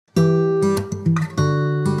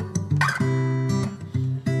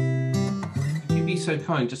so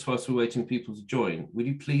kind, just whilst we're waiting for people to join, would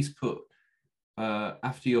you please put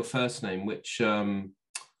after your first name which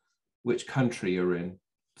country you're in?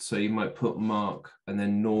 So you might put Mark and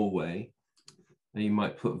then Norway, and you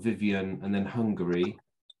might put Vivian and then Hungary.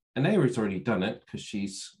 And Aira's already done it because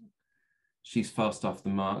she's fast off the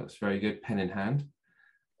mark. It's very good, pen in hand.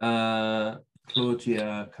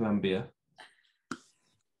 Claudia, Colombia.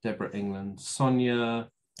 Deborah, England. Sonia,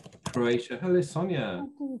 Croatia. Hello, Sonia.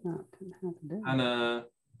 Anna,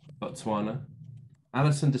 Botswana.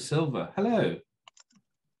 Alison De Silva. Hello.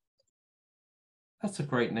 That's a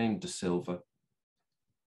great name, De Silva.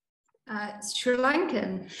 It's Sri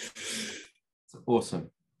Lankan. It's awesome.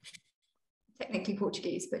 Technically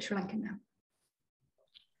Portuguese, but Sri Lankan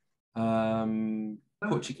now.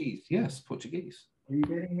 Portuguese, yes, Portuguese. Are you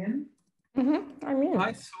getting in? Mm-hmm. I'm in.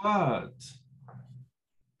 Hi, Swat.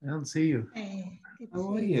 I don't see you. Hey,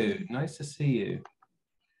 How are you? Nice to see you.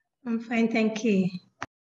 I'm fine, thank you.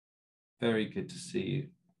 Very good to see you.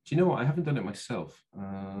 Do you know what? I haven't done it myself.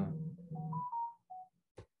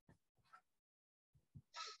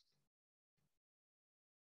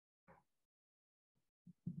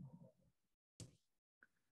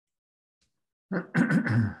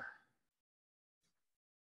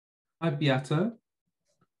 Hi, Beata.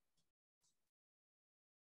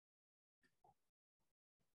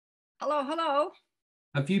 Hello, hello.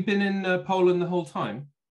 Have you been in Poland the whole time?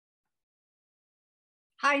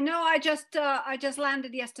 Hi, no, I just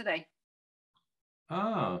landed yesterday.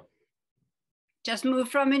 Ah, Just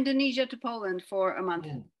moved from Indonesia to Poland for a month.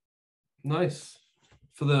 nice.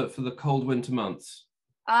 For the cold winter months.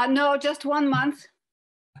 No, just 1 month.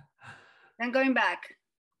 Then going back.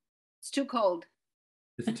 It's too cold.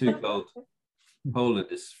 It's too cold. Poland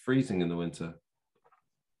is freezing in the winter.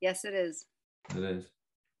 Yes, it is. It is.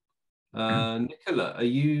 Nicola, are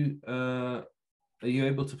you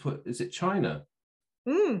able to put? Is it China?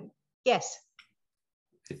 Yes.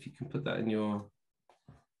 If you can put that in your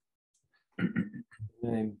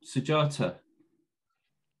name, Sujata.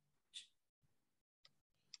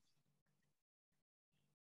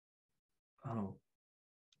 Oh.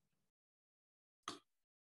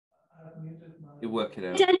 You work it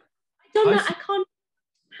out. I don't know. I can't.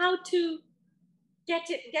 How to get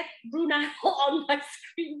Brunei on my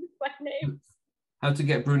screen with my name? How to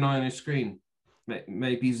get Brunei on your screen?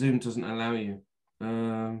 Maybe Zoom doesn't allow you.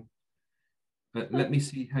 But let me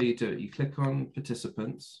see how you do it. You click on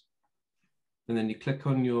participants, and then you click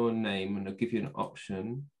on your name, and it'll give you an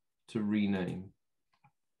option to rename.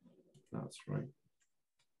 That's right.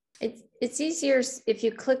 It's easier if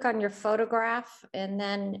you click on your photograph, and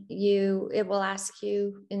then it will ask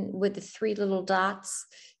you with the 3 little dots,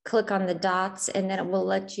 click on the dots, and then it will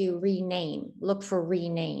let you rename, look for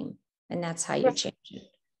rename. And that's how you change it.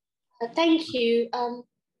 Thank you.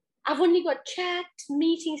 I've only got chat,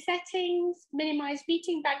 meeting settings, minimize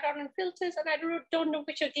meeting, background and filters, and I don't know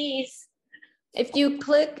which of these. If you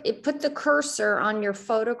put the cursor on your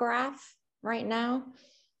photograph right now,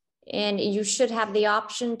 and you should have the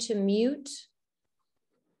option to mute.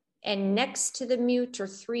 And next to the mute are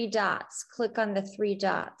 3 dots. Click on the 3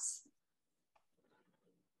 dots.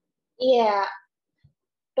 Yeah,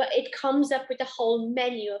 but it comes up with a whole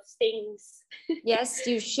menu of things. Yes,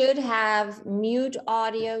 you should have mute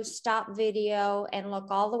audio, stop video, and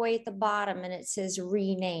look all the way at the bottom, and it says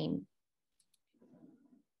rename.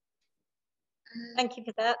 Thank you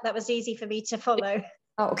for that. That was easy for me to follow.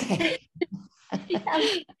 Okay.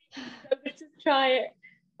 Let's just try it.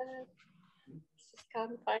 Just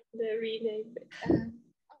can't find the rename.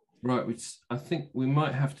 Right, I think we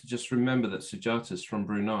might have to just remember that Sujata's from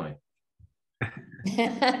Brunei.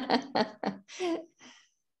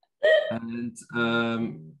 And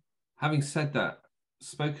having said that,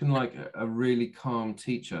 spoken like a really calm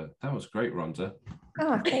teacher. That was great, Rhonda.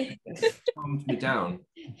 Oh, thank you. Calmed me down.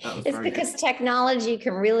 That was It's very because good. technology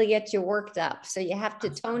can really get you worked up, so you have to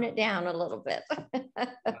tone it down a little bit.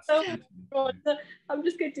 So, Rhonda, I'm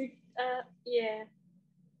just going to, yeah.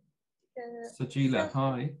 Sajila,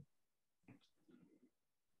 hi.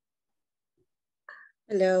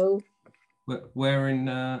 Hello.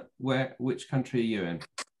 Which country are you in?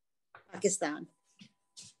 Pakistan.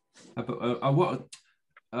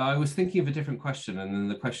 I was thinking of a different question, and then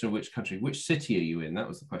the question of which country, which city are you in? That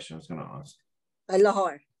was the question I was going to ask.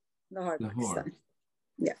 Lahore, Lahore. Pakistan.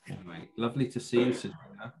 Yeah. Anyway, lovely to see you,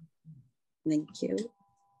 Sajila. Thank you.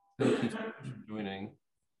 Thank you so much for joining.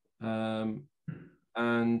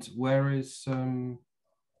 And where is hi,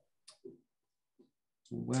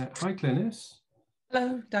 Glynis.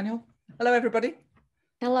 Hello, Daniel. Hello, everybody.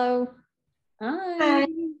 Hello. Hi.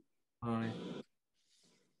 Hi.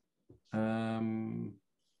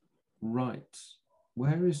 Right.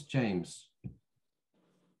 Where is James?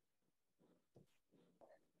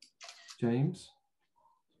 James?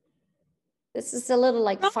 This is a little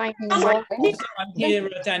like finding Nemo. I'm here,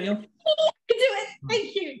 Daniel. I do it.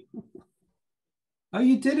 Thank you. Oh,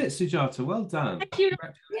 you did it, Sujata. Well done. Thank you.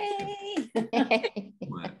 Yay.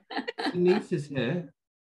 Denise is here.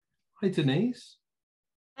 Hi, Denise.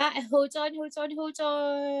 Hold on.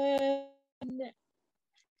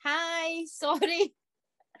 Hi, sorry.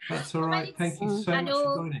 That's all right. Thank you so much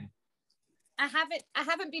for joining. I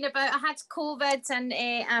haven't been about. I had COVID and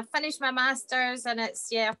I finished my masters, and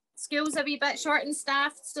it's school's a wee bit short and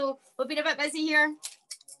staffed, so we've been a bit busy here.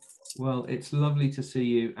 Well, it's lovely to see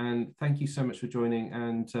you, and thank you so much for joining.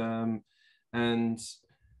 And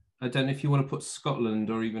I don't know if you want to put Scotland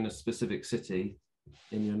or even a specific city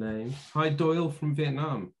in your name. Hi, Doyle from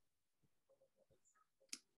Vietnam.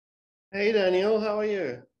 Hey, Daniel, how are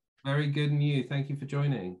you? Very good, and you? Thank you for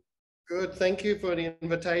joining. Good, thank you for the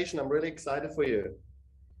invitation. I'm really excited for you.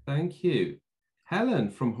 Thank you.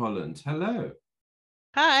 Helen from Holland, hello.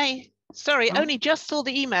 Hi, sorry, only just saw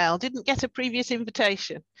the email, didn't get a previous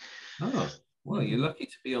invitation. Oh, well, you're lucky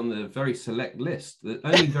to be on the very select list. That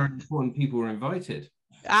only very important people were invited.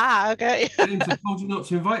 Ah, okay. James, I told you not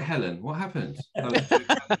to invite Helen. What happened?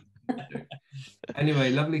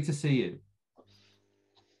 Anyway, lovely to see you.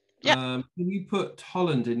 Yeah. Can you put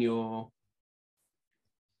Holland in your,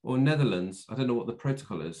 or Netherlands? I don't know what the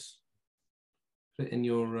protocol is. Put it in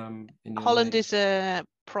your Holland name. is a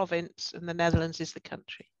province and the Netherlands is the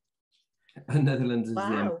country. And Netherlands is the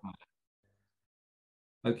Wow.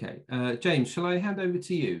 empire. Okay, James, shall I hand over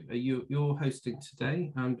to you? You're hosting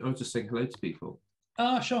today, and I'll just say hello to people.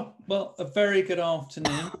 Sure. Well, a very good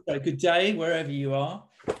afternoon, a good day wherever you are,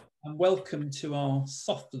 and welcome to our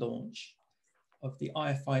soft launch of the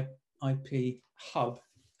IFIP hub,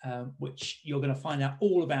 which you're going to find out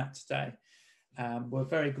all about today. We're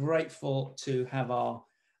very grateful to have our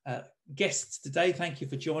guests today. Thank you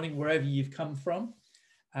for joining wherever you've come from,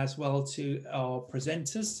 as well to our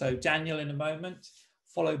presenters. So Daniel in a moment,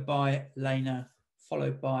 followed by Lena,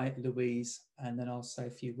 followed by Louise, and then I'll say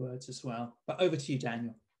a few words as well. But over to you,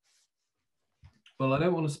 Daniel. Well, I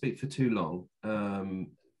don't want to speak for too long,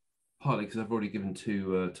 partly because I've already given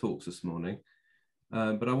two talks this morning,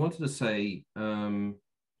 but I wanted to say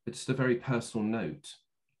just a very personal note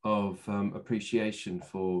of appreciation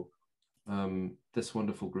for this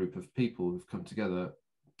wonderful group of people who've come together,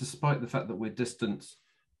 despite the fact that we're distant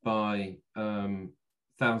by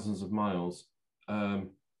thousands of miles.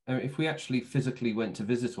 If we actually physically went to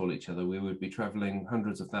visit all each other, we would be traveling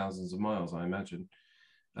hundreds of thousands of miles, I imagine.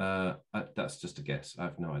 That's just a guess. I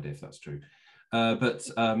have no idea if that's true, but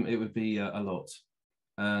it would be a lot.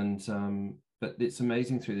 And but it's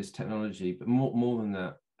amazing through this technology. But more than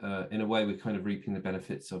that, in a way, we're kind of reaping the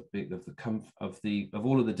benefits of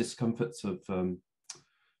all of the discomforts of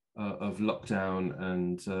lockdown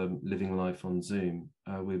and living life on Zoom.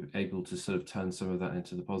 We're able to sort of turn some of that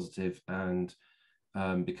into the positive, and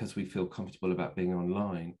because we feel comfortable about being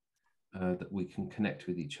online, that we can connect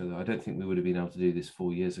with each other. I don't think we would have been able to do this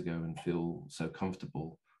 4 years ago and feel so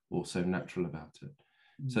comfortable or so natural about it.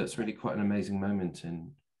 So it's really quite an amazing moment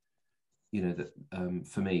in, that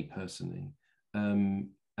for me personally,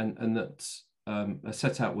 and that I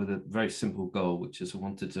set out with a very simple goal, which is I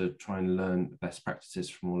wanted to try and learn best practices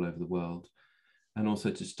from all over the world, and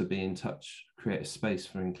also just to be in touch, create a space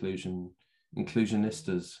for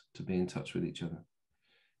inclusionistas to be in touch with each other.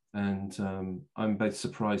 And I'm both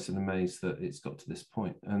surprised and amazed that it's got to this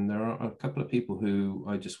point. And there are a couple of people who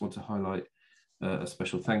I just want to highlight a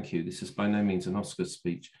special thank you. This is by no means an Oscar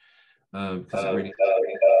speech, because it really...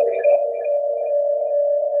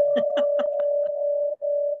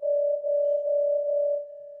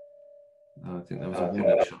 I think that was a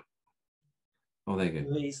warning shot. Oh, there you go.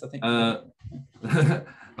 Louise, I think. I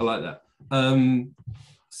like that.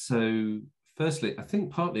 So firstly, I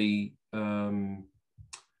think partly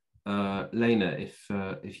Lena, if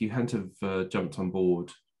you hadn't have jumped on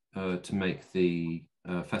board to make the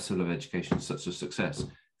Festival of Education such a success,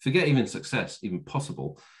 forget even success, even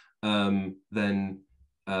possible, then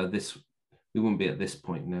we wouldn't be at this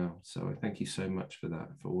point now. So I thank you so much for that,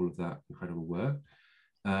 for all of that incredible work.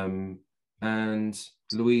 And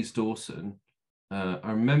Louise, Dawson,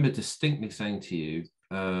 I remember distinctly saying to you,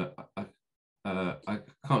 I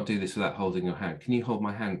can't do this without holding your hand. Can you hold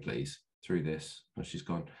my hand, please, through this? Oh, she's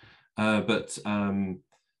gone.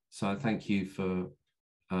 So I thank you for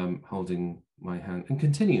holding my hand and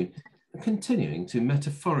continuing to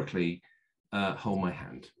metaphorically hold my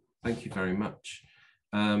hand. Thank you very much.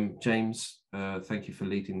 James, thank you for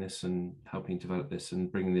leading this and helping develop this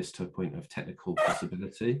and bringing this to a point of technical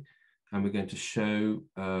possibility. and we're going to show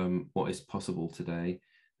what is possible today.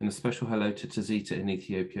 And a special hello to Tazita in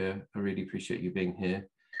Ethiopia. I really appreciate you being here.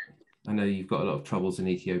 I know you've got a lot of troubles in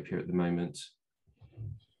Ethiopia at the moment,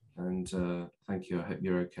 and thank you. I hope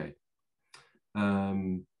you're okay.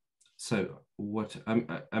 So what,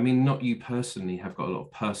 I mean, not you personally have got a lot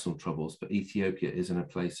of personal troubles, but Ethiopia is in a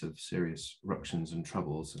place of serious ructions and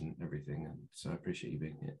troubles and everything. And so I appreciate you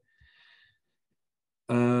being here.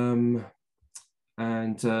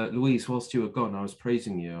 And Louise, whilst you were gone, I was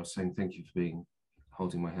praising you. I was saying thank you for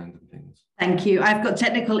holding my hand and things. Thank you. I've got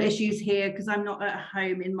technical issues here because I'm not at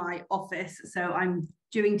home in my office, so I'm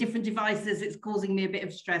doing different devices. It's causing me a bit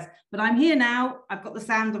of stress, but I'm here now. I've got the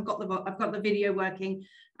sound. I've got the video working.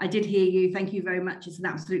 I did hear you. Thank you very much. It's an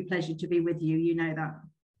absolute pleasure to be with you. You know that.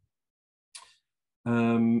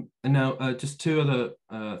 And now just two other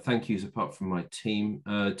thank yous apart from my team.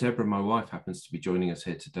 Deborah, my wife, happens to be joining us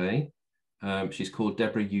here today. She's called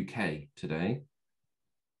Deborah UK today.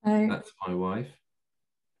 Hi. That's my wife.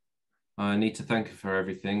 I need to thank her for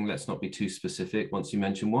everything. Let's not be too specific. Once you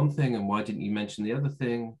mention one thing, and why didn't you mention the other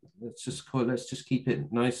thing? Let's just keep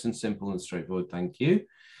it nice and simple and straightforward. Thank you.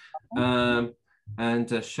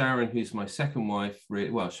 And Sharon, who's my second wife,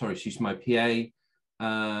 well, sorry, she's my PA,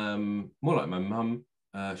 more like my mum,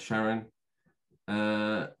 Sharon,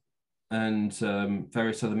 and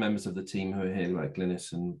various other members of the team who are here, like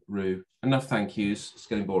Glynis and Rue. Enough thank yous. It's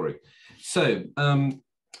getting boring. So.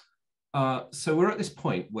 So we're at this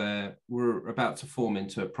point where we're about to form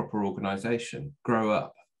into a proper organization, grow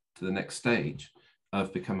up to the next stage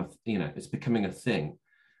of it's becoming a thing.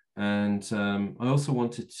 And I also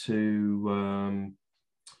wanted to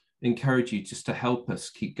encourage you just to help us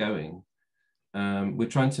keep going. We're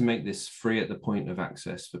trying to make this free at the point of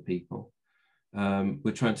access for people.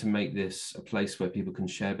 We're trying to make this a place where people can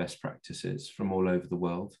share best practices from all over the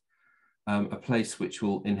world, a place which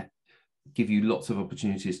will give you lots of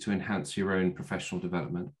opportunities to enhance your own professional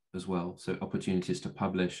development as well. So opportunities to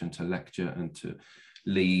publish and to lecture and to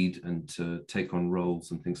lead and to take on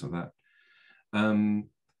roles and things like that.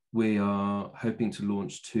 We are hoping to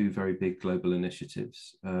launch 2 very big global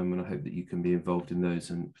initiatives, and I hope that you can be involved in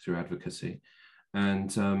those and through advocacy.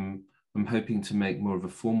 And I'm hoping to make more of a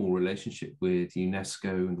formal relationship with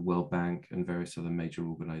UNESCO and the World Bank and various other major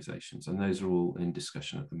organizations. And those are all in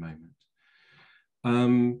discussion at the moment.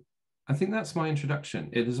 I think that's my introduction.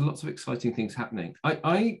 There's lots of exciting things happening.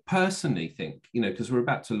 I personally think, because we're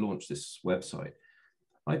about to launch this website,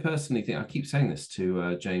 I personally think, I keep saying this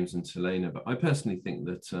to James and to Lena, but I personally think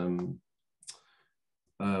that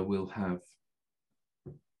we'll have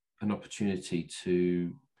an opportunity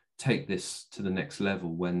to take this to the next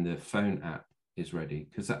level when the phone app is ready,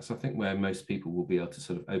 because that's, I think, where most people will be able to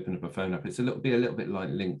sort of open up a phone app. It's a little bit like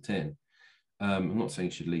LinkedIn. I'm not saying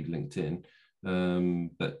you should leave LinkedIn,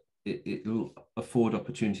 but it will afford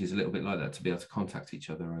opportunities a little bit like that to be able to contact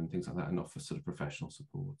each other and things like that and offer sort of professional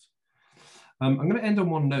support. I'm going to end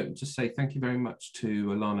on one note and just say thank you very much to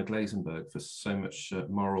Alana Glazenberg for so much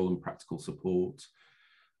moral and practical support.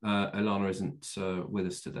 Alana isn't with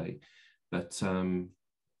us today, but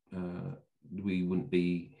we wouldn't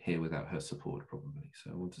be here without her support probably.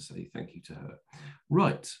 So I want to say thank you to her.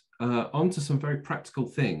 Right, on to some very practical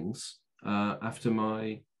things after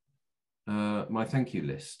my thank you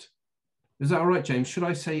list. Is that all right, James? Should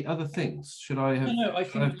I say other things? Should I have? No, I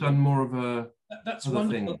think I've done more of a. That's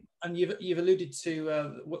wonderful, and you've alluded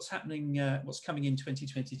to what's happening, what's coming in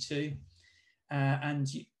 2022, and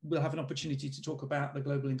we'll have an opportunity to talk about the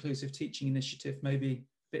Global Inclusive Teaching Initiative maybe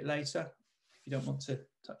a bit later, if you don't want to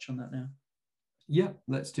touch on that now. Yeah,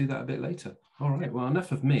 let's do that a bit later. All right. Well,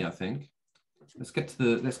 enough of me, I think. Let's get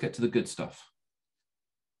to the good stuff.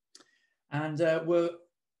 And we're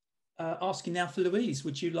asking now for Louise.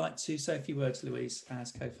 Would you like to say a few words, Louise,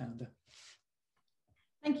 as co-founder?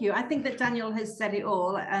 Thank you. I think that Daniel has said it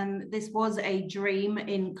all. This was a dream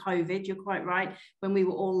in COVID, you're quite right, when we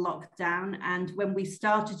were all locked down. And when we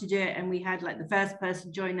started to do it and we had like the first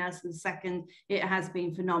person join us and the second, it has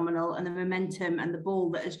been phenomenal. And the momentum and the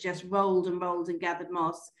ball that has just rolled and gathered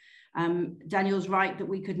moss. Daniel's right that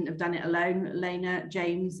we couldn't have done it alone. Lena,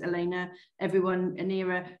 James, Elena, everyone,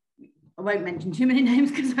 Anira. I won't mention too many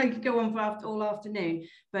names because I could go on for all afternoon,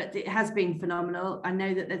 but it has been phenomenal. I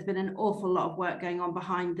know that there's been an awful lot of work going on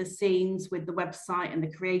behind the scenes with the website and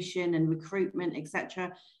the creation and recruitment,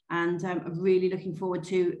 etc. And I'm really looking forward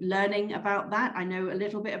to learning about that. I know a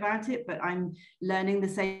little bit about it, but I'm learning the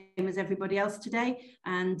same as everybody else today,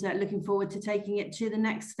 and looking forward to taking it to the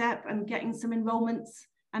next step and getting some enrollments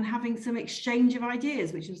and having some exchange of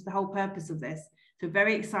ideas, which is the whole purpose of this. So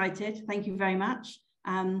very excited. Thank you very much.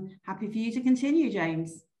 Happy for you to continue,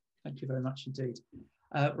 James. Thank you very much indeed.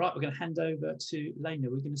 Right, we're going to hand over to Lena.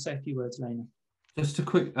 We're going to say a few words, Lena. Just a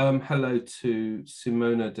quick hello to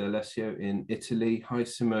Simona D'Alessio in Italy. Hi,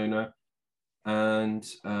 Simona. And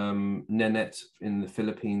Nenette in the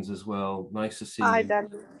Philippines as well. Nice to see you.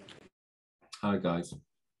 Daniel. Hi, guys.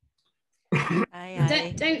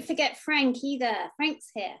 Hi. Don't forget Frank either.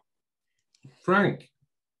 Frank's here. Frank.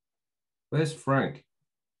 Where's Frank?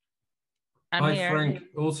 I'm Hi, here. Frank.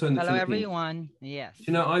 Also in the Hello, Philippines. everyone. Yes.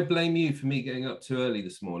 You know, I blame you for me getting up too early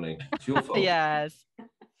this morning. It's your fault. Yes.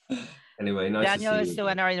 Anyway, nice Daniel to see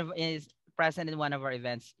you. is present in one of our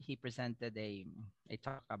events. He presented a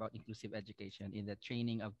talk about inclusive education in the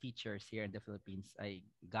training of teachers here in the Philippines. I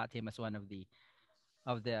got him as one of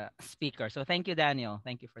the speakers. So thank you, Daniel.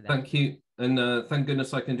 Thank you for that. Thank you. And thank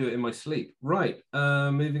goodness I can do it in my sleep. Right,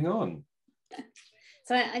 moving on.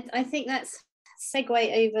 So I think that's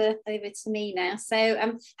segue over to me now. So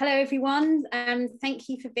hello everyone. Thank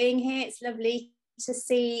you for being here. It's lovely to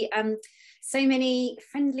see so many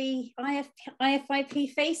friendly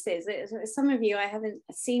IFIP faces. Some of you I haven't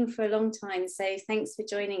seen for a long time, so thanks for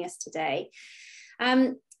joining us today.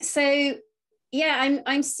 So yeah,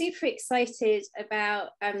 I'm super excited about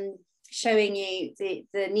showing you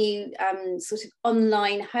the new sort of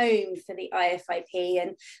online home for the IFIP,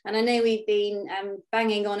 and I know we've been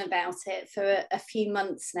banging on about it for a few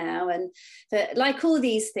months now, and that, like all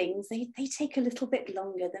these things, they take a little bit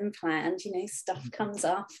longer than planned. You know, stuff comes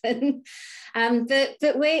up, and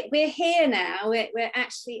but we're here now. We're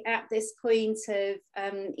actually at this point of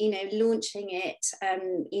you know, launching it.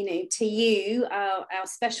 You know, to you, our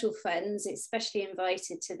special friends, especially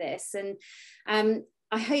invited to this, and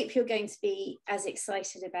I hope you're going to be as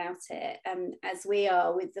excited about it as we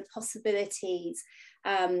are, with the possibilities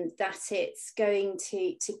that it's going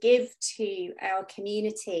to give to our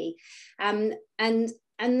community, and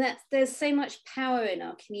that there's so much power in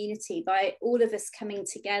our community by all of us coming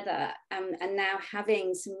together and now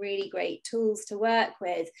having some really great tools to work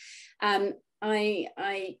with.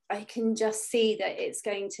 I can just see that it's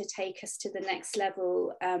going to take us to the next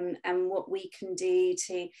level, and what we can do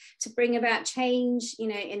to bring about change, you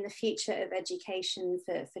know, in the future of education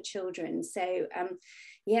for children. So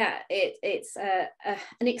yeah, it's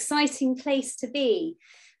an exciting place to be.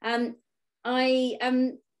 I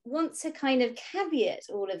want to kind of caveat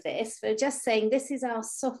all of this for just saying this is our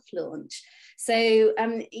soft launch. So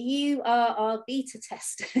you are our beta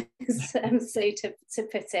testers, so to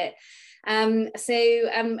put it.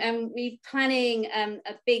 So we're planning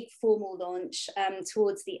a big formal launch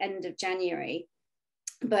towards the end of January.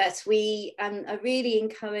 But we are really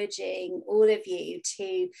encouraging all of you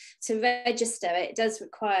to register. It does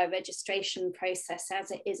require a registration process,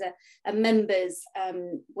 as it is a members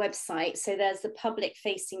website. So there's the public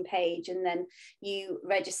facing page, and then you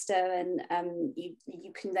register, and you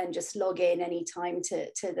can then just log in anytime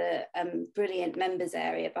to the brilliant members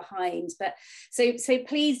area behind. But so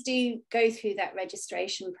please do go through that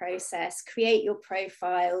registration process, create your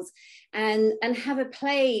profiles, and have a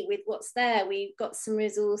play with what's there. We've got some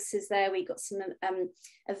resources there. We've got some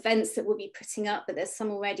events that we'll be putting up, but there's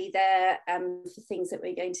some already there for things that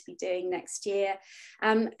we're going to be doing next year.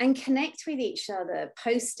 And connect with each other,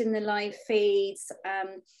 post in the live feeds,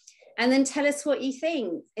 and then tell us what you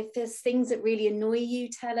think. If there's things that really annoy you,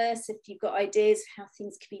 tell us. If you've got ideas for how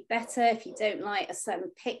things could be better, if you don't like a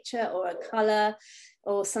certain picture or a colour,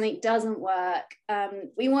 or something doesn't work,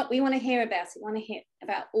 we want to hear about it. We want to hear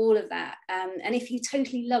about all of that. And if you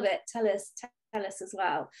totally love it, tell us as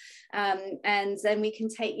well. And then we can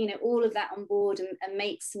take, you know, all of that on board and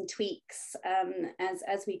make some tweaks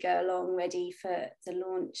as we go along, ready for the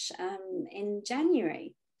launch in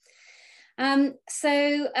January.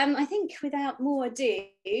 So I think without more ado,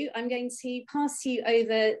 I'm going to pass you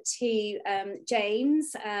over to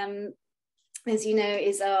James, as you know,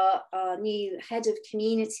 is our new head of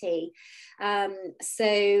community.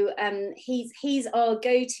 So he's our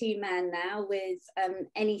go-to man now with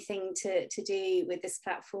anything to do with this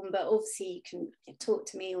platform, but obviously you can talk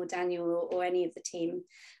to me or Daniel or any of the team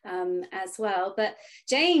as well. But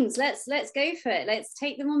James, let's go for it. Let's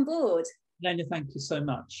take them on board. Lena, thank you so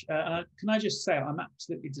much. Can I just say I'm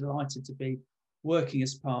absolutely delighted to be working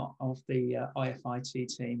as part of the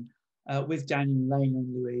IFIT team with Daniel, Lena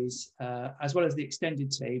and Louise, as well as the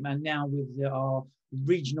extended team, and now with our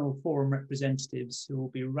regional forum representatives who will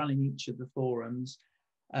be running each of the forums.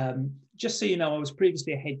 Just so you know, I was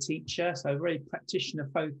previously a head teacher, so very practitioner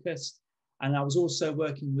focused, and I was also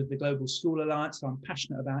working with the Global School Alliance, so I'm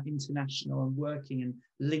passionate about international and working and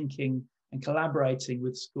linking and collaborating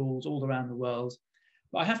with schools all around the world.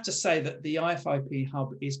 But I have to say that the IFIP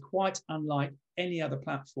Hub is quite unlike any other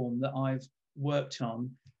platform that I've worked on.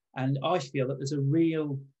 And I feel that there's a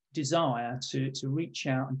real desire to reach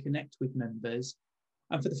out and connect with members.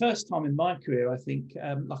 And for the first time in my career, I think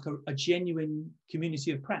like a genuine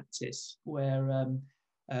community of practice where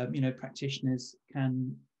practitioners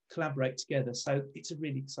can collaborate together. So it's a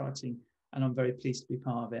really exciting, and I'm very pleased to be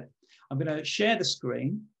part of it. I'm going to share the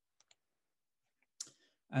screen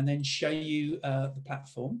and then show you the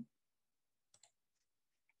platform.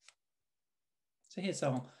 So here's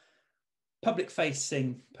our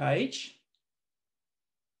public-facing page.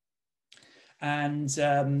 And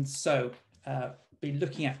been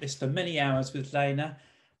looking at this for many hours with Lena.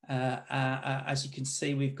 As you can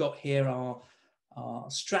see, we've got here our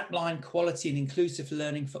strapline: quality and inclusive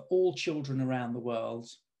learning for all children around the world.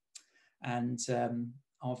 And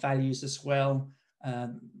our values as well,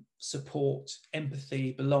 support,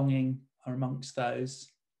 empathy, belonging are amongst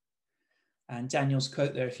those. And Daniel's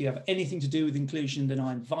quote there, if you have anything to do with inclusion, then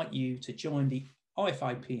I invite you to join the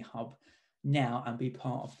IFIP Hub now and be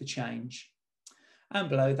part of the change. And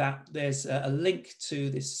below that, there's a link to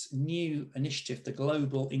this new initiative, the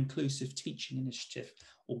Global Inclusive Teaching Initiative,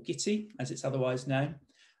 or GITI, as it's otherwise known.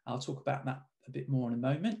 I'll talk about that a bit more in a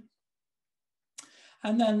moment.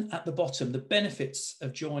 And then at the bottom, the benefits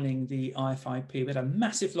of joining the IFIP. We had a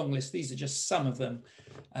massive long list. These are just some of them,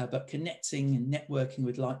 but connecting and networking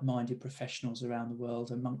with like-minded professionals around the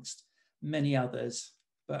world, amongst many others.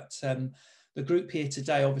 But the group here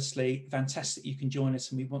today, obviously, fantastic you can join us,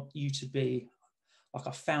 and we want you to be like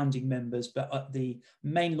our founding members. But at the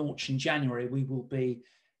main launch in January, we will be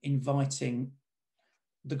inviting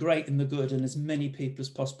the great and the good and as many people as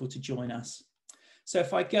possible to join us. So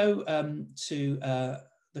if I go to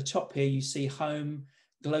the top here, you see Home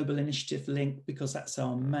Global Initiative link, because that's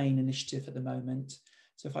our main initiative at the moment.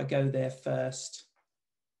 So if I go there first,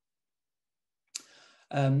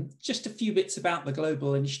 just a few bits about the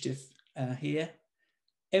Global Initiative here.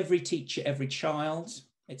 Every teacher, every child.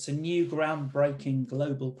 It's a new groundbreaking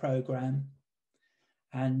global program.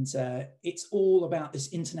 And it's all about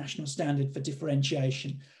this international standard for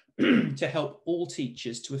differentiation to help all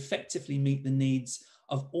teachers to effectively meet the needs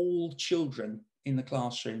of all children in the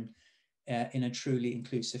classroom in a truly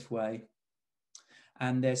inclusive way.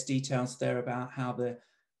 And there's details there about how the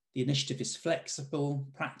initiative is flexible,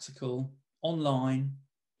 practical, online.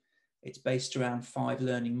 It's based around 5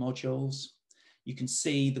 learning modules. You can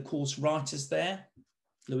see the course writers there: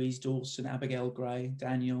 Louise, Dawson, Abigail Gray,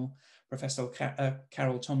 Daniel, Professor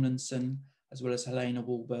Carol Tomlinson, as well as Helena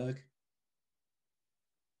Wahlberg.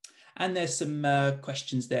 And there's some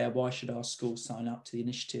questions there. Why should our school sign up to the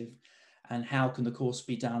initiative? And how can the course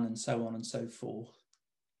be done? And so on and so forth.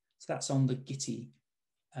 So that's on the GITI,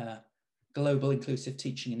 Global Inclusive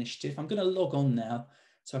Teaching Initiative. I'm going to log on now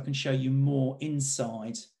so I can show you more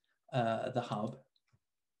inside the hub.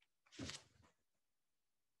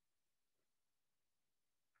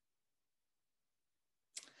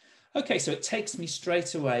 Okay, so it takes me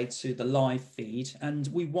straight away to the live feed, and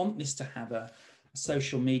we want this to have a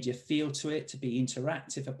social media feel to it, to be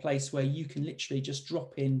interactive, a place where you can literally just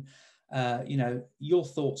drop in, your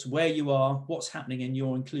thoughts, where you are, what's happening in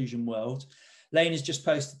your inclusion world. Lena's just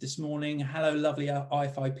posted this morning, hello, lovely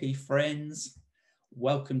IFIP friends.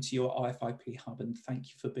 Welcome to your IFIP Hub, and thank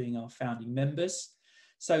you for being our founding members.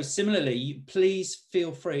 So similarly, please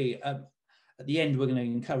feel free. At the end, we're going to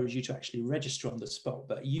encourage you to actually register on the spot,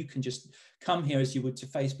 but you can just come here as you would to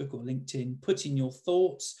Facebook or LinkedIn, put in your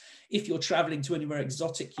thoughts. If you're traveling to anywhere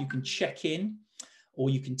exotic, you can check in,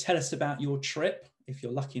 or you can tell us about your trip if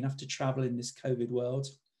you're lucky enough to travel in this COVID world.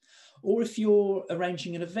 Or if you're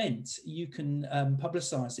arranging an event, you can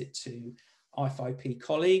publicize it to IFIP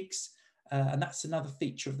colleagues. And that's another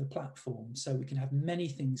feature of the platform. So we can have many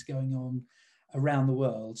things going on around the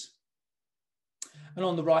world. And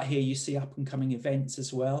on the right here, you see up and coming events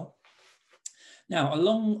as well. Now,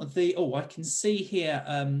 along the, I can see here,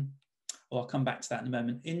 I'll come back to that in a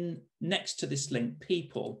moment, next to this link,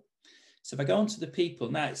 people. So if I go on to the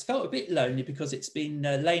people, now it's felt a bit lonely because it's been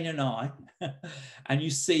Lena and I, and you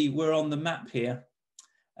see we're on the map here.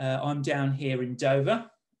 I'm down here in Dover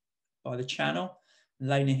by the Channel,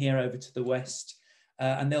 Lena here over to the west,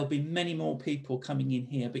 and there'll be many more people coming in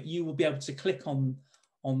here, but you will be able to click on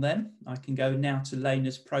them. I can go now to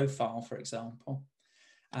Lena's profile, for example.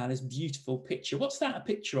 This beautiful picture. What's that a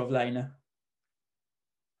picture of, Lena?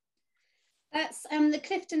 That's the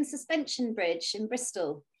Clifton Suspension Bridge in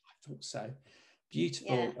Bristol. I thought so.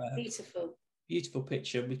 Beautiful. Yeah, beautiful. Beautiful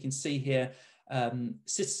picture. We can see here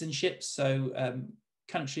citizenship, so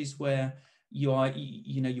countries where you are,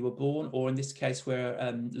 you were born, or in this case where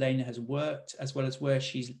Lena has worked, as well as where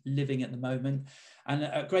she's living at the moment. And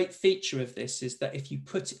a great feature of this is that if you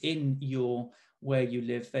put in where you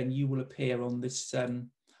live, then you will appear on this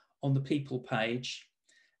on the people page,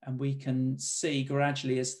 and we can see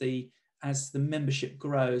gradually as the membership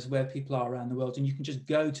grows where people are around the world, and you can just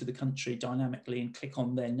go to the country dynamically and click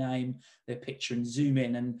on their name, their picture, and zoom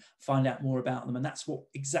in and find out more about them. And that's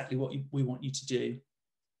exactly what we want you to do.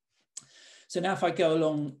 So now if I go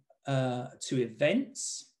along to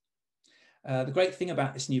events, the great thing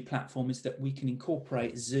about this new platform is that we can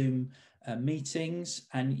incorporate Zoom meetings,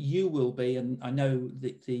 and you will be, and I know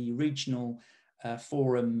that the regional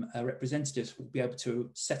forum representatives will be able to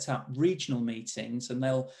set up regional meetings, and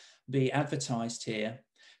they'll be advertised here.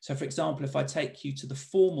 So for example, if I take you to the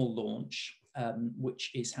formal launch,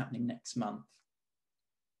 which is happening next month,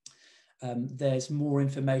 there's more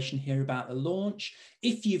information here about the launch.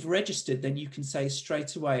 If you've registered, then you can say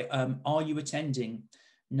straight away, are you attending?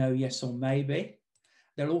 No, yes, or maybe.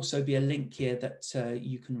 There'll also be a link here that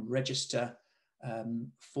you can register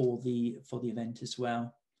for the event as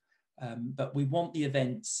well. But we want the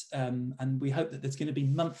events, and we hope that there's going to be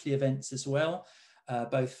monthly events as well,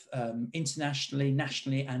 both internationally,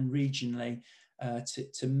 nationally, and regionally,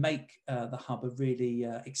 to make the hub a really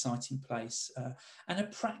exciting place and a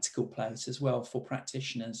practical place as well for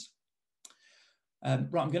practitioners.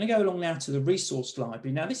 Right, I'm going to go along now to the resource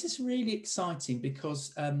library. Now, this is really exciting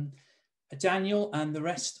because Daniel and the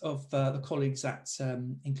rest of the colleagues at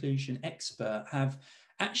Inclusion Expert have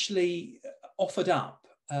actually offered up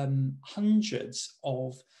hundreds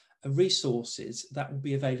of resources that will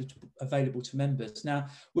be available to members. Now,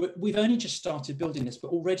 we've only just started building this, but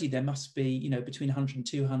already there must be, between 100 and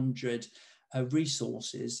 200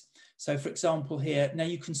 resources. So for example here, now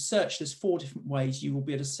you can search, there's 4 different ways you will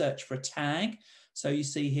be able to search for a tag. So you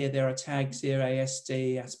see here, there are tags here,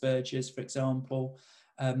 ASD, Asperger's, for example.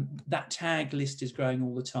 That tag list is growing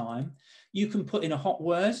all the time. You can put in a hot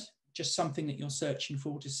word, just something that you're searching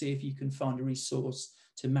for, to see if you can find a resource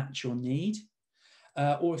to match your need.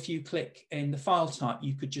 Or if you click in the file type,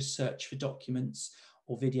 you could just search for documents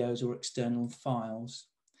or videos or external files.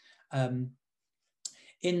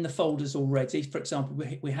 In the folders already, for example,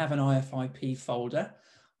 we have an IFIP folder.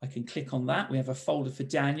 I can click on that. We have a folder for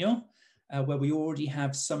Daniel, where we already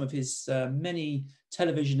have some of his many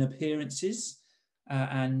television appearances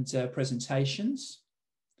and presentations.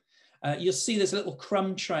 You'll see there's a little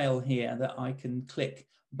crumb trail here that I can click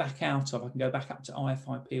back out of. I can go back up to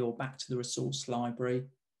IFIP or back to the resource library.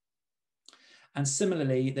 And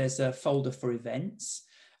similarly, there's a folder for events.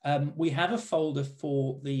 We have a folder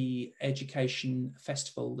for the education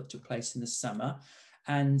festival that took place in the summer.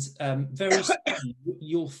 And very soon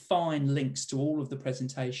you'll find links to all of the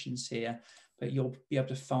presentations here, but you'll be able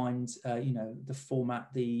to find, the format,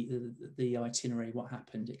 the itinerary, what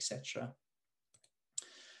happened, etc.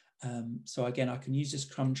 So again, I can use this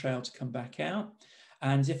crumb trail to come back out.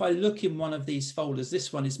 And if I look in one of these folders,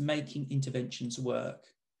 this one is Making Interventions Work.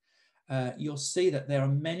 You'll see that there are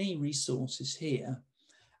many resources here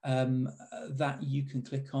that you can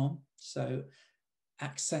click on. So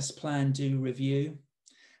access plan, do review,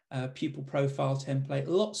 pupil profile template,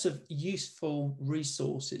 lots of useful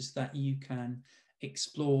resources that you can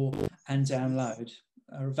explore and download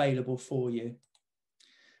are available for you.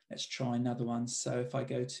 Let's try another one. So if I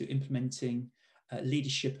go to implementing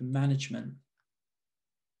leadership and management,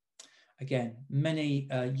 again, many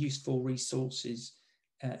useful resources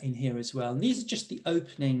in here as well. And these are just the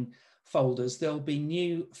opening folders. There'll be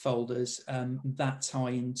new folders that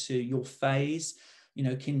tie into your phase,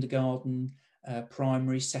 kindergarten,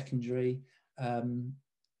 primary, secondary,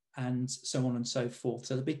 and so on and so forth.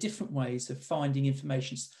 So there'll be different ways of finding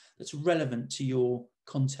information that's relevant to your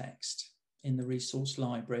context in the resource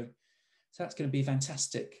library. So that's going to be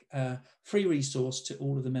fantastic. Free resource to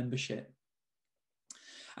all of the membership.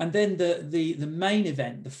 And then the main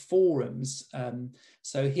event, the forums.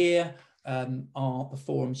 So here are the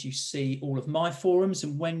forums. You see all of my forums,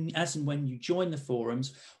 and as and when you join the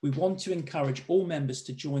forums, we want to encourage all members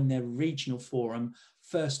to join their regional forum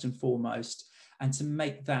first and foremost, and to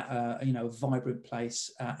make that a vibrant place,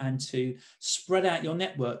 and to spread out your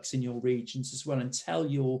networks in your regions as well, and tell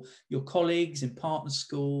your colleagues in partner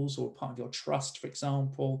schools or part of your trust, for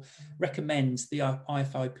example, recommend the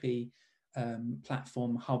IFIP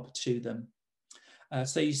platform hub to them.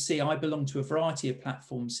 So you see I belong to a variety of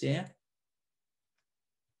platforms here.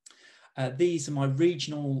 These are my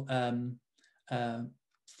regional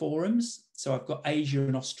forums. So I've got Asia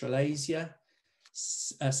and Australasia,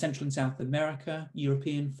 Central and South America,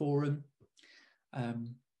 European Forum. Let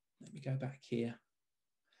me go back here.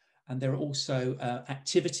 And there are also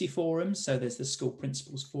activity forums. So there's the School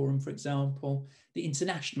Principals Forum, for example, the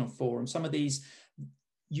International Forum. Some of these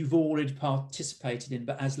you've already participated in,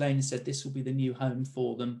 but as Lena said, this will be the new home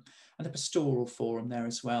for them. And the Pastoral Forum there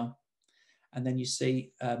as well. And then you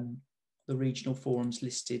see the regional forums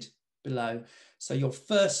listed below. So your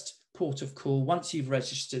first port of call, once you've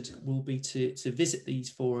registered, will be to visit these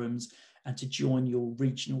forums and to join your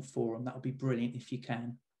regional forum. That would be brilliant if you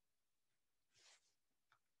can.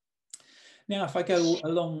 Now, if I go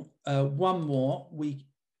along one more, we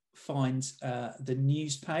find the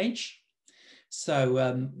news page.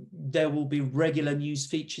 So there will be regular news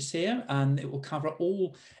features here, and it will cover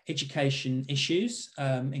all education issues,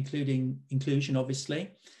 including inclusion,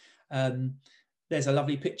 obviously. There's a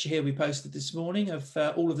lovely picture here we posted this morning of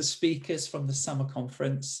all of the speakers from the summer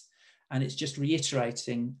conference, and it's just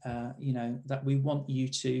reiterating, you know, that we want you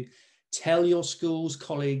to tell your schools,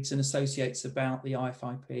 colleagues, and associates about the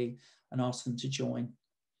IFIP and ask them to join.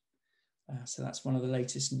 So that's one of the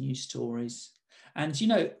latest news stories. And, you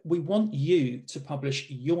know, we want you to publish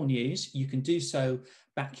your news. You can do so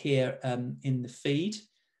back here in the feed.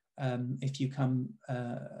 If you come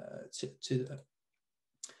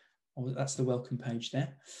that's the welcome page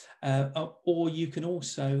there. Or you can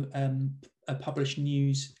also publish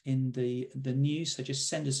news in the news. So just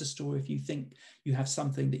send us a story. If you think you have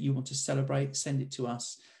something that you want to celebrate, send it to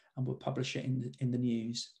us and we'll publish it in the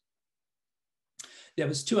news. There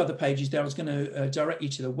was two other pages there. I was going to direct you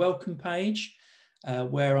to the welcome page,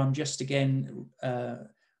 where I'm just again,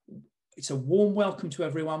 it's a warm welcome to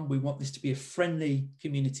everyone. We want this to be a friendly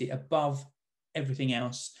community above everything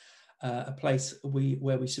else, a place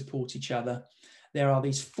where we support each other. There are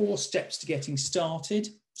these 4 steps to getting started.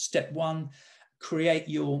 Step 1, create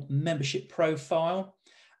your membership profile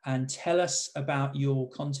and tell us about your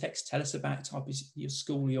context. Tell us about the type of your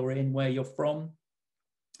school you're in, where you're from.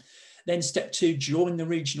 Then step 2, join the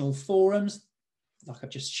regional forums, like I've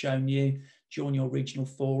just shown you, join your regional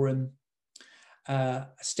forum.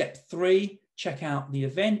 Step 3, check out the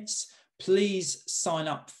events. Please sign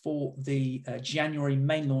up for the January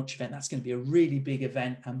main launch event. That's going to be a really big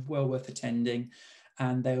event and well worth attending.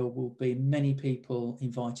 And there will be many people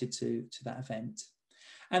invited to that event.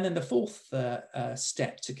 And then the 4th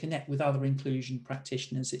step, to connect with other inclusion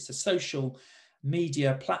practitioners. It's a social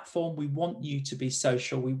media platform. We want you to be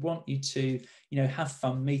social. We want you to, you know, have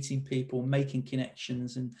fun meeting people, making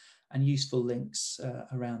connections and useful links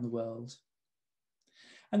around the world.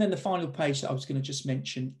 And then the final page that I was going to just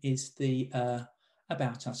mention is the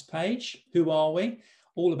About Us page. Who are we?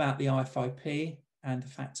 All about the IFIP and the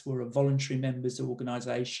fact we're a voluntary members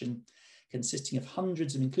organisation consisting of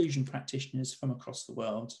hundreds of inclusion practitioners from across the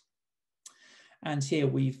world. And here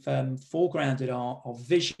we've foregrounded our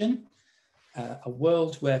vision, a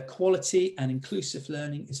world where quality and inclusive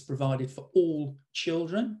learning is provided for all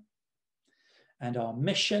children. And our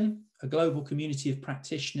mission, a global community of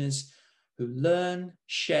practitioners who learn,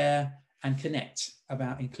 share and connect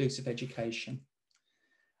about inclusive education,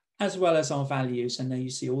 as well as our values. And there you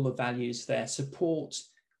see all the values there: support,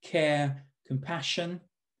 care, compassion,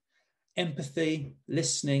 empathy,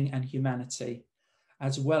 listening and humanity,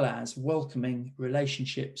 as well as welcoming,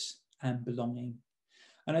 relationships and belonging.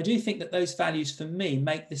 And I do think that those values for me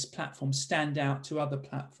make this platform stand out to other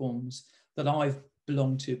platforms that I've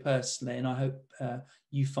belonged to personally, and I hope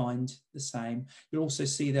you find the same. You'll also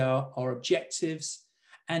see there are our objectives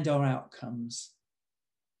and our outcomes.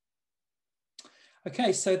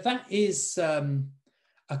 Okay, so that is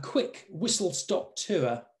a quick whistle-stop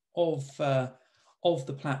tour of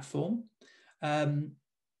the platform.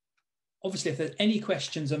 Obviously, if there's any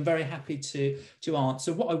questions, I'm very happy to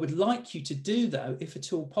answer. What I would like you to do, though, if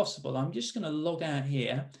at all possible, I'm just going to log out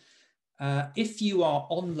here. If you are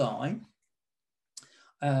online,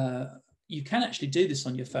 you can actually do this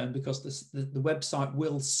on your phone because the website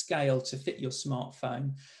will scale to fit your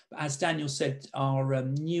smartphone. But as Daniel said, our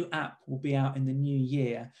new app will be out in the new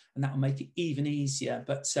year, and that will make it even easier.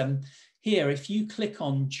 But here, if you click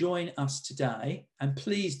on Join Us Today, and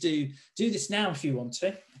please do this now if you want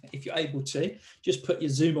to, if you're able to, just put your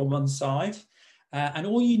Zoom on one side. And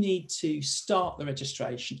all you need to start the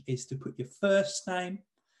registration is to put your first name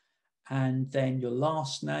and then your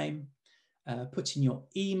last name, put in your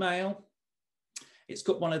email. It's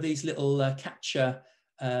got one of these little captcha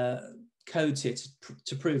codes here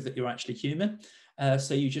to prove that you're actually human.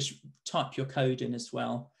 So you just type your code in as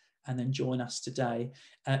well and then join us today.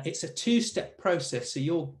 It's a 2-step process. So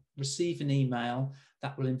you'll receive an email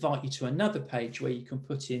that will invite you to another page where you can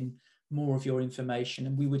put in more of your information.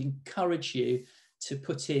 And we would encourage you to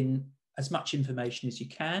put in as much information as you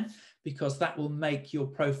can, because that will make your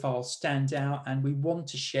profile stand out, and we want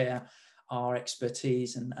to share our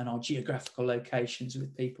expertise and our geographical locations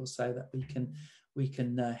with people so that we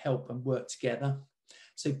can help and work together.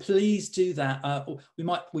 So please do that.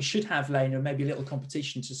 We should have, Lena, maybe a little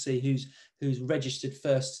competition to see who's registered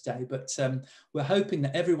first today, but we're hoping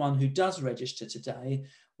that everyone who does register today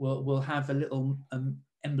will have a little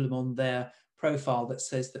emblem on their profile that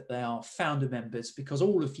says that they are founder members, because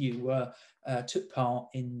all of you took part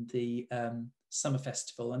in the summer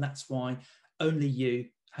festival, and that's why only you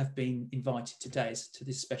have been invited today to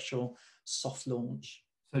this special soft launch.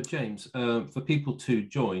 So James, for people to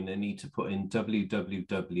join, they need to put in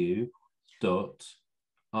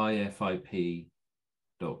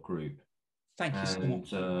www.ifip.group. Thank you so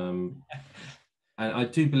much. And I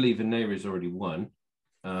do believe Anera has already won.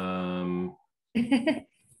 I'm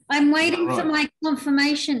waiting for my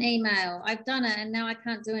confirmation email. I've done it, and now I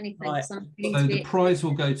can't do anything. Right. So the prize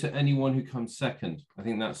will go to anyone who comes second. I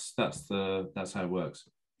think that's how it works.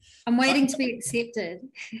 I'm waiting to be accepted.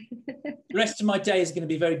 The rest of my day is going to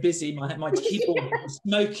be very busy. My keyboard is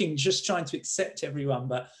smoking, just trying to accept everyone.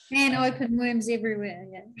 And open worms everywhere.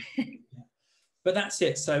 Yeah. But that's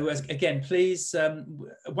it. So again, please,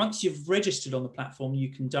 once you've registered on the platform,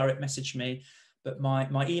 you can direct message me. But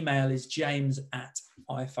my email is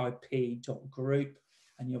james@ifip.group,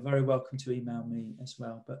 and you're very welcome to email me as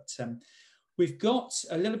well. But we've got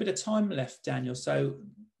a little bit of time left, Daniel, so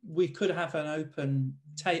we could have an open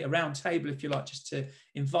a round table, if you like, just to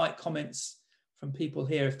invite comments from people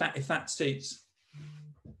here, if that suits.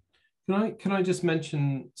 Can I just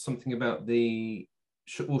mention something about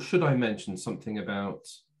should I mention something about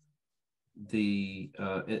the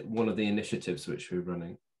one of the initiatives which we're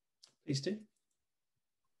running? Please do.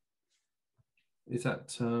 Is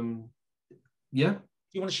that yeah?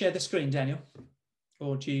 Do you want to share the screen, Daniel?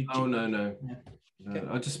 Or do you? Oh no. No, okay.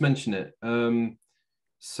 I'll just mention it.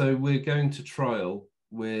 So we're going to trial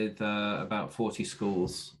with about 40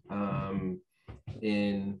 schools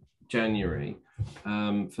in January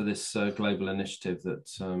for this global initiative that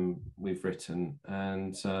we've written,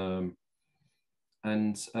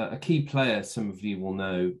 and a key player, some of you will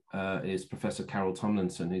know, is Professor Carol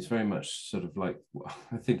Tomlinson, who's very much sort of like,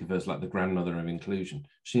 I think of her as like the grandmother of inclusion.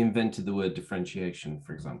 She invented the word differentiation,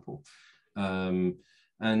 for example.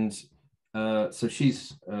 So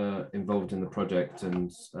she's involved in the project,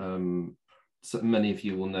 and so many of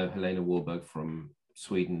you will know Helena Warburg from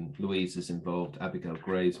Sweden. Louise is involved, Abigail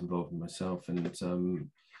Gray is involved, and myself, and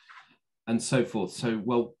so forth. So,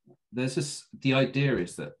 well, there's this, the idea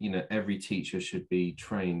is that, you know, every teacher should be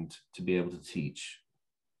trained to be able to teach,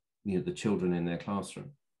 you know, the children in their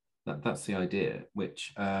classroom. That's the idea,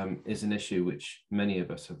 which is an issue which many of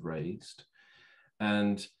us have raised.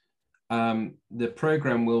 And the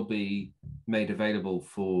program will be made available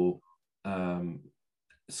for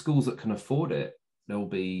schools that can afford it. There will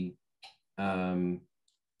be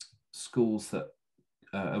schools that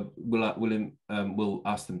will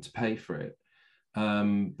ask them to pay for it.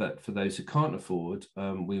 But for those who can't afford,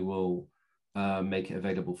 we will make it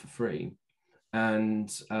available for free.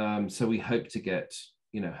 And so we hope to get,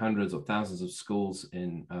 you know, hundreds or thousands of schools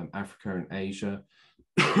in Africa and Asia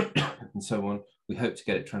and so on. We hope to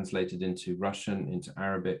get it translated into Russian, into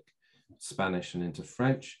Arabic, Spanish, and into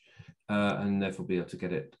French, and therefore be able to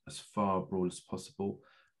get it as far abroad as possible.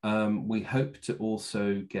 We hope to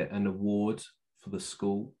also get an award for the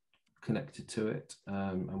school connected to it,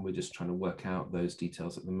 and we're just trying to work out those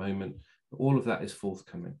details at the moment. But all of that is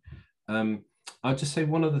forthcoming. I'll just say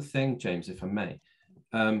one other thing, James, if I may.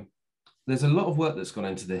 There's a lot of work that's gone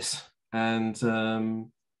into this, and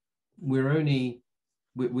we're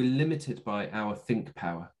limited by our think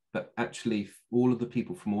power, but actually all of the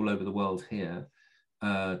people from all over the world here,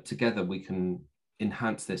 together we can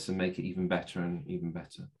enhance this and make it even better and even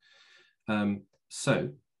better. So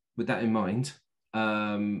with that in mind,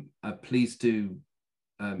 please do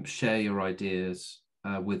share your ideas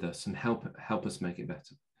with us and help us make it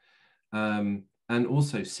better. And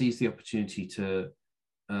also seize the opportunity to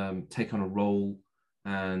take on a role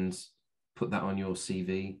and put that on your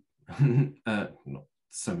CV.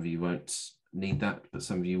 Some of you won't need that, but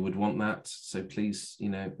some of you would want that. So please, you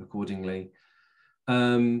know, accordingly.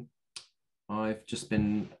 I've just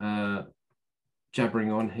been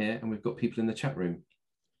jabbering on here, and we've got people in the chat room.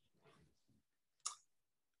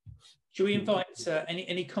 Should we invite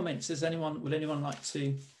any comments? Would anyone like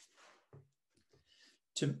to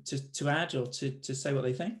add or to say what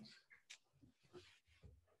they think?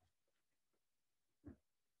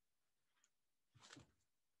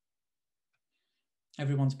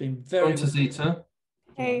 Everyone's been very. Zita.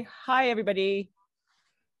 Hey, hi everybody.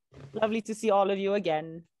 Lovely to see all of you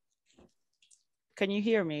again. Can you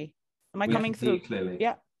hear me? Am I coming through clearly?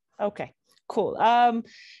 Yeah. Okay. Cool.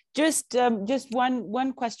 Just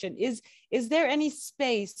one question. Is there any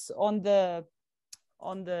space on the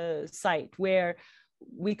site where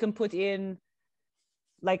we can put in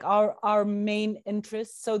like our main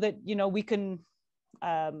interests, so that we can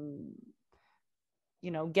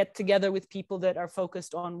get together with people that are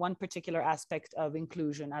focused on one particular aspect of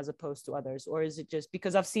inclusion as opposed to others? Or is it just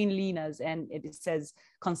because I've seen Lena's and it says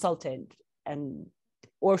consultant, and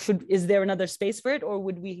or is there another space for it, or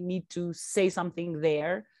would we need to say something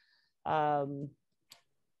there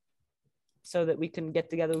so that we can get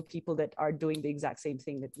together with people that are doing the exact same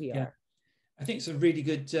thing that we are? I think it's a really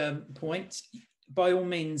good point. By all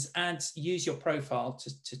means, use your profile to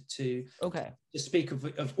speak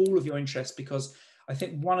of all of your interests, because I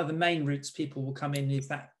think one of the main routes people will come in is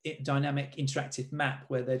that dynamic interactive map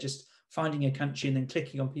where they're just finding a country and then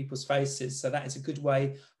clicking on people's faces. So that is a good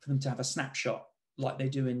way for them to have a snapshot like they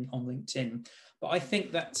do on LinkedIn. But I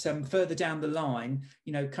think that further down the line,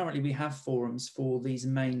 currently we have forums for these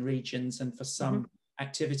main regions and for some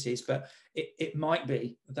activities, but it might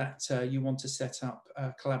be that you want to set up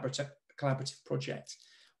a collaborative project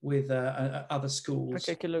with other schools,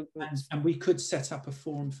 particular groups. And we could set up a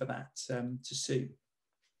forum for that to suit.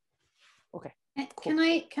 Okay.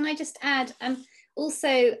 Cool. Can I just add?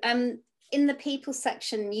 Also, in the people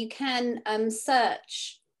section, you can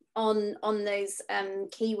search on those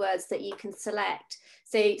keywords that you can select.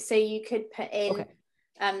 So you could put in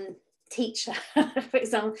teacher, for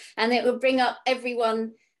example, and it will bring up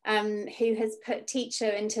everyone who has put teacher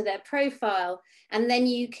into their profile, and then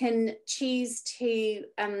you can choose to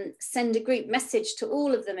send a group message to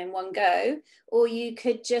all of them in one go, or you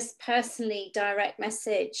could just personally direct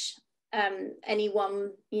message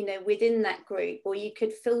anyone within that group, or you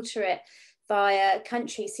could filter it via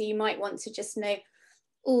country. So you might want to just know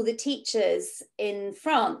all the teachers in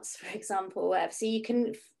France, for example. So you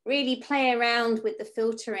can really play around with the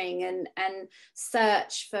filtering and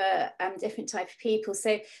search for different type of people.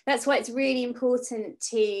 So that's why it's really important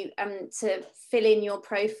to fill in your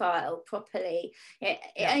profile properly. It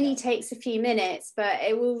only takes a few minutes, but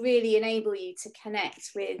it will really enable you to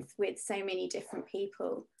connect with so many different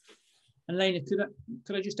people. And Lena,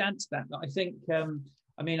 could I just add to that? I think,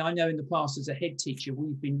 I know in the past as a head teacher,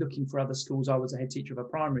 we've been looking for other schools. I was a head teacher of a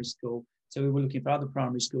primary school, so we were looking for other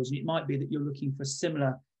primary schools, and it might be that you're looking for a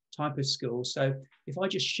similar type of school. So if I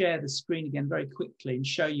just share the screen again very quickly and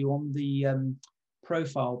show you on the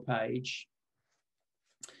profile page,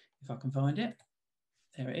 if I can find it,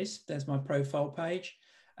 there it is, there's my profile page.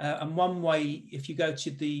 And one way, if you go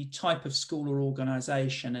to the type of school or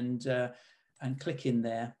organisation and click in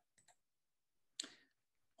there,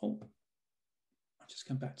 I'll just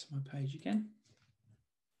come back to my page again.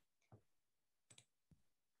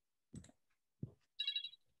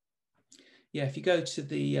 Yeah, if you go to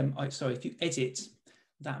the, if you edit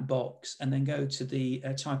that box and then go to the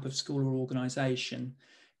type of school or organisation,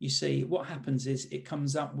 you see what happens is it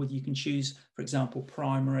comes up with, you can choose, for example,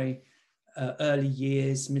 primary, early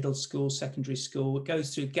years, middle school, secondary school. It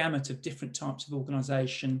goes through a gamut of different types of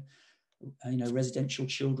organisation, residential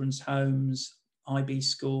children's homes, IB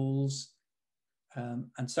schools,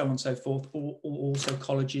 and so on and so forth, or also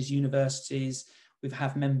colleges, universities. We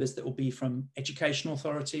have members that will be from educational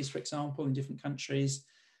authorities, for example, in different countries.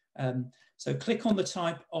 So click on the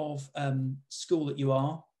type of school that you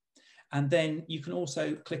are, and then you can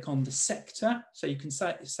also click on the sector. So you can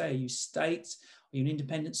say are you state, are you an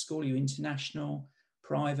independent school, are you international,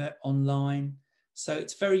 private, online. So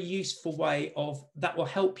it's a very useful way that will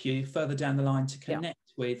help you further down the line to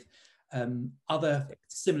connect with other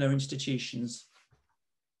similar institutions.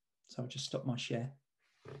 So I'll just stop my share.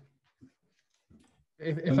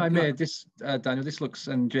 If I may, Daniel, this looks,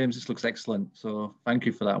 and James, this looks excellent. So thank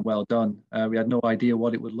you for that. Well done. We had no idea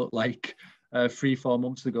what it would look like 3-4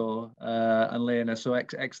 months ago. And Lena, so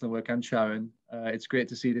excellent work, and Sharon. It's great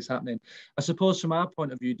to see this happening. I suppose from our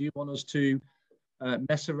point of view, do you want us to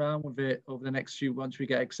mess around with it over the next few, once we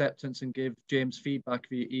get acceptance, and give James feedback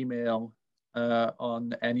via email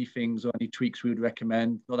on any things or any tweaks we would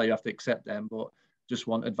recommend? Not that you have to accept them, but just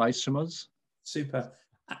want advice from us. Super.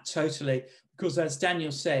 Totally, because as Daniel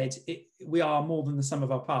said, we are more than the sum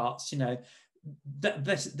of our parts.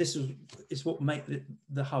 This is what make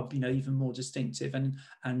the hub, even more distinctive and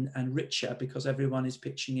richer, because everyone is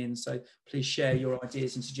pitching in. So please share your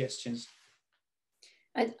ideas and suggestions.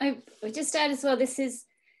 I would just add as well, this is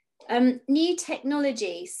new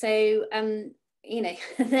technology, so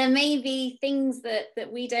there may be things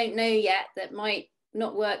that we don't know yet that might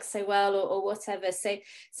not work so well, or whatever. So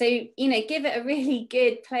you know, give it a really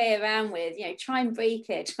good play around with, you know, try and break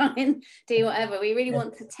it, try and do whatever. We really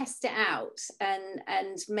want to test it out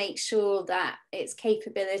and make sure that its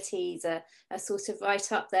capabilities are sort of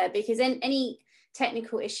right up there, because any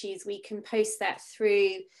technical issues, we can post that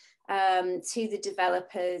through to the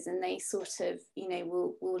developers, and they sort of, you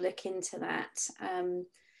know, will look into that.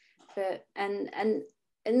 But and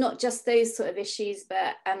not just those sort of issues,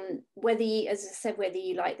 but whether you, as I said, whether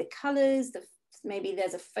you like the colours, maybe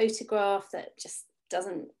there's a photograph that just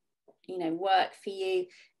doesn't, you know, work for you.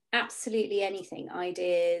 Absolutely anything,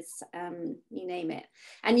 ideas, you name it.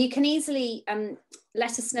 And you can easily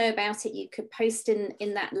let us know about it. You could post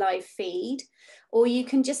in that live feed, or you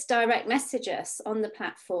can just direct message us on the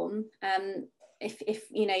platform if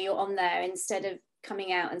you know you're on there, instead of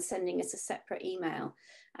coming out and sending us a separate email.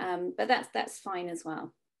 But that's fine as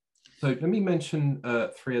well. So let me mention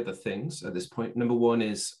 3 other things at this point. Number one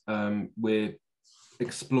is we're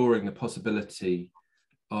exploring the possibility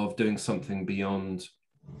of doing something beyond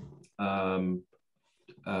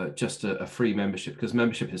just a free membership, because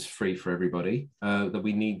membership is free for everybody, that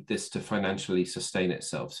we need this to financially sustain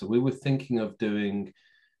itself. So we were thinking of doing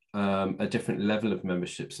a different level of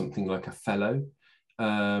membership, something like a fellow,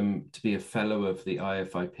 to be a fellow of the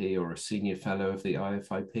IFIP or a senior fellow of the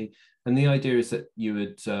IFIP. And the idea is that you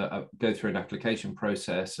would go through an application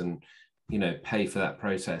process and, you know, pay for that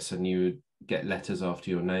process, and you would get letters after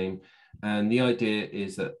your name. And the idea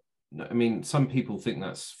is that, I mean, some people think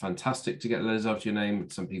that's fantastic to get letters after your name.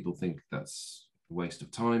 Some people think that's a waste of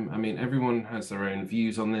time. I mean, everyone has their own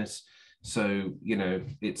views on this. So, you know,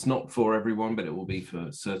 it's not for everyone, but it will be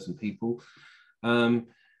for certain people.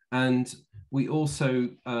 And we also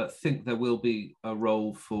think there will be a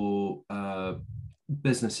role for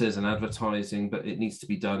businesses and advertising, but it needs to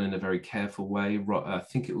be done in a very careful way. I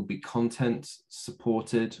think it will be content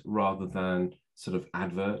supported rather than sort of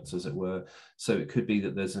adverts, as it were. So it could be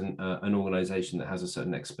that there's an organization that has a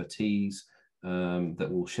certain expertise that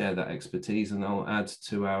will share that expertise, and they'll add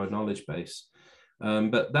to our knowledge base.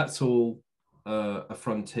 But that's all a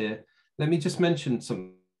frontier. Let me just mention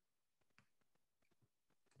something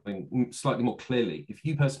slightly more clearly. If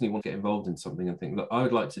you personally want to get involved in something and think, look, I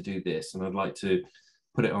would like to do this, and I'd like to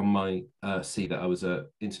put it on my CV that I was an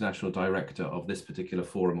international director of this particular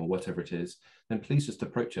forum or whatever it is, then please just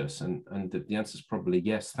approach us. And the answer is probably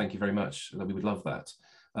yes, thank you very much, we would love that.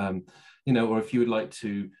 You know, or if you would like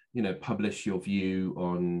to, you know, publish your view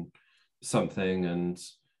on something and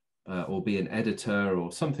or be an editor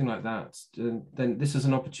or something like that, then this is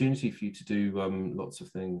an opportunity for you to do lots of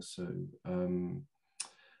things. So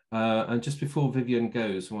and just before Vivian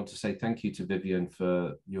goes, I want to say thank you to Vivian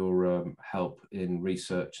for your help in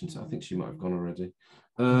research. And so I think she might have gone already.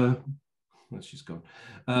 Well, she's gone.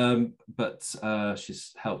 But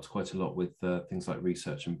she's helped quite a lot with things like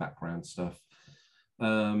research and background stuff.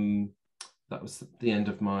 That was the end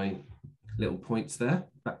of my little points there.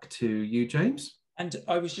 Back to you, James. And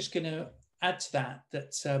I was just going to add to that,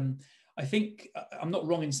 I think I'm not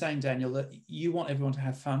wrong in saying, Daniel, that you want everyone to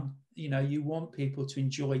have fun. You know, you want people to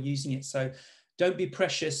enjoy using it. So don't be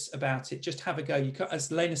precious about it. Just have a go. You can't,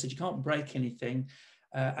 as Lena said, you can't break anything,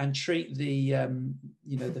 and treat the,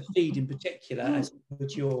 you know, the feed in particular as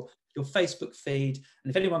with your Facebook feed.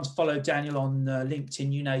 And if anyone's followed Daniel on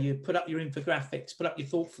LinkedIn, you know, you put up your infographics, put up your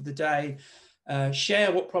thought for the day,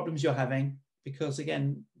 share what problems you're having, because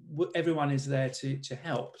again, everyone is there to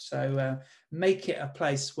help. So make it a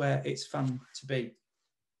place where it's fun to be.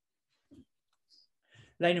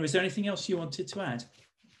 Lena, is there anything else you wanted to add?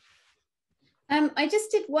 I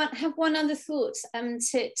just have one other thought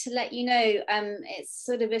to let you know. It's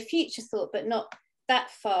sort of a future thought, but not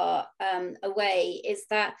that far away, is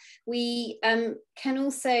that we can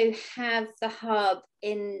also have the hub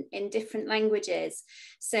in different languages.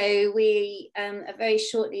 So we are very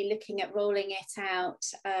shortly looking at rolling it out,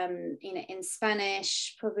 you know, in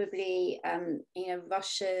Spanish, probably, you know,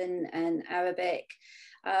 Russian and Arabic.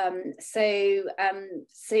 So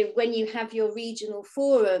when you have your regional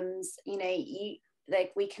forums, you know,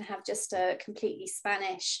 we can have just a completely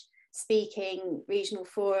Spanish speaking regional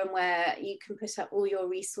forum where you can put up all your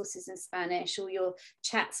resources in Spanish, all your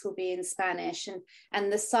chats will be in Spanish, and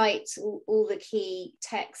the site, all the key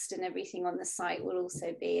text and everything on the site will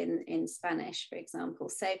also be in Spanish, for example.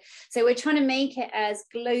 So we're trying to make it as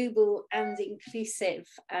global and inclusive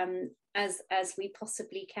as we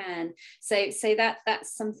possibly can. So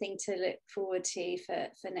that's something to look forward to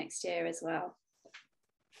for next year as well.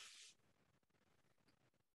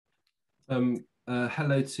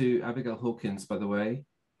 Hello to Abigail Hawkins, by the way.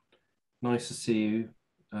 Nice to see you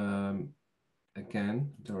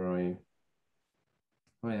again. Where are you?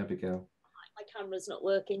 Hi, Abigail. My camera's not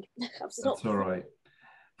working. That's all right.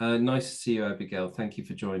 Nice to see you, Abigail. Thank you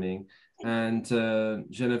for joining. And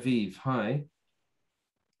Genevieve, hi.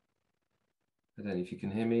 I don't know if you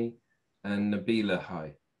can hear me. And Nabila,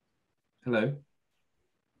 hi. Hello.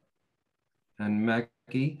 And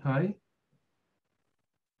Maggie, hi.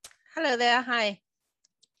 Hello there. Hi.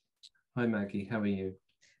 Hi, Maggie. How are you?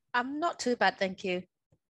 I'm not too bad, thank you.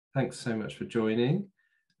 Thanks so much for joining.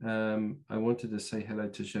 I wanted to say hello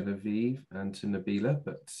to Genevieve and to Nabila,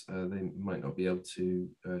 but they might not be able to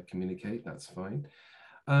communicate. That's fine.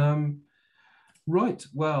 Right.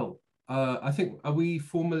 Well, I think, are we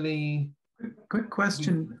formally... Quick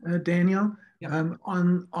question, Daniel. Yeah.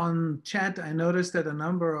 On chat, I noticed that a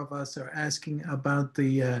number of us are asking about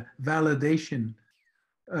the validation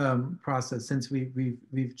process since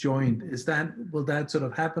we've joined. Will that sort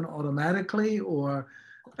of happen automatically, or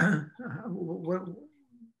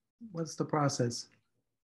what's the process?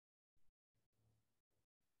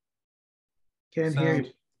 Can't hear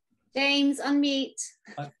you. James, unmute.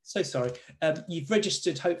 I'm so sorry. You've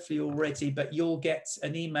registered hopefully already, but you'll get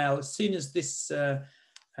an email as soon as this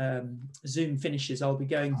Zoom finishes. I'll be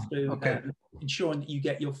going through ensuring that you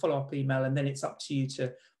get your follow-up email, and then it's up to you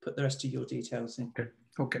to put the rest of your details in.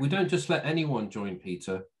 Okay. We don't just let anyone join,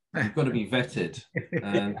 Peter. You've got to be vetted.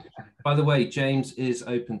 And by the way, James is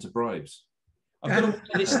open to bribes. I've got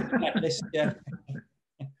a list, yeah.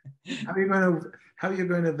 How are you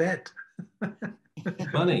going to vet?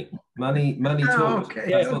 Money talks.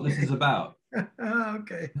 Okay. That's what this is about.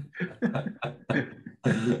 Okay.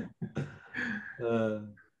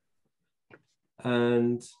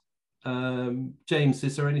 And James,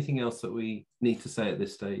 is there anything else that we need to say at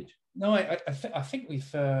this stage? No, I think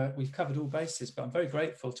we've covered all bases, but I'm very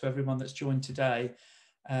grateful to everyone that's joined today.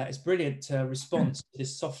 It's brilliant response to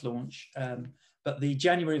this soft launch, but the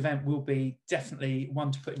January event will be definitely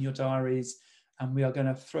one to put in your diaries, and we are going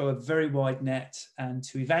to throw a very wide net and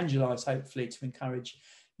to evangelise, hopefully, to encourage,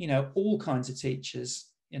 all kinds of teachers,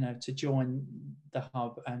 to join the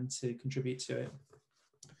hub and to contribute to it.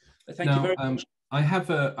 But thank you very much. I have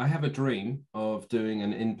a dream of doing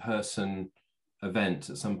an in-person event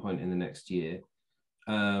at some point in the next year,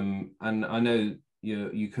 and I know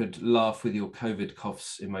you could laugh with your COVID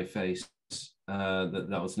coughs in my face that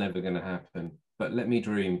was never going to happen. But let me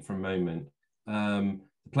dream for a moment. The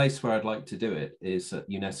place where I'd like to do it is at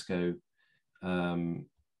UNESCO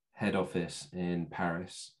head office in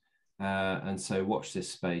Paris, and so watch this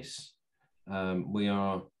space. We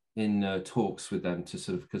are in talks with them to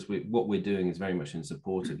sort of, because what we're doing is very much in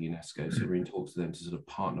support of UNESCO, so we're in talks with them to sort of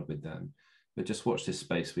partner with them. But just watch this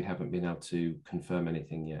space. We haven't been able to confirm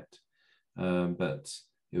anything yet, but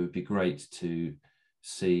it would be great to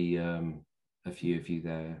see a few of you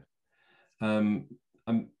there.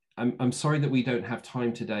 I'm sorry that we don't have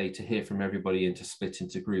time today to hear from everybody and to split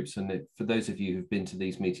into groups. And for those of you who've been to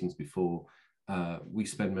these meetings before, we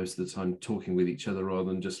spend most of the time talking with each other rather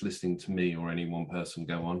than just listening to me or any one person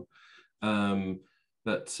go on.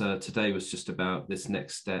 But today was just about this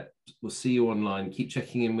next step. We'll see you online. Keep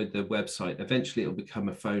checking in with the website. Eventually, it'll become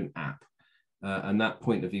a phone app. And that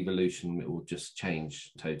point of evolution, it will just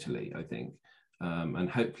change totally, I think. And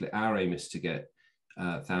hopefully, our aim is to get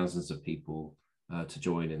thousands of people to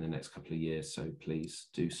join in the next couple of years. So please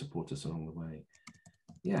do support us along the way.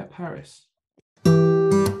 Yeah, Paris.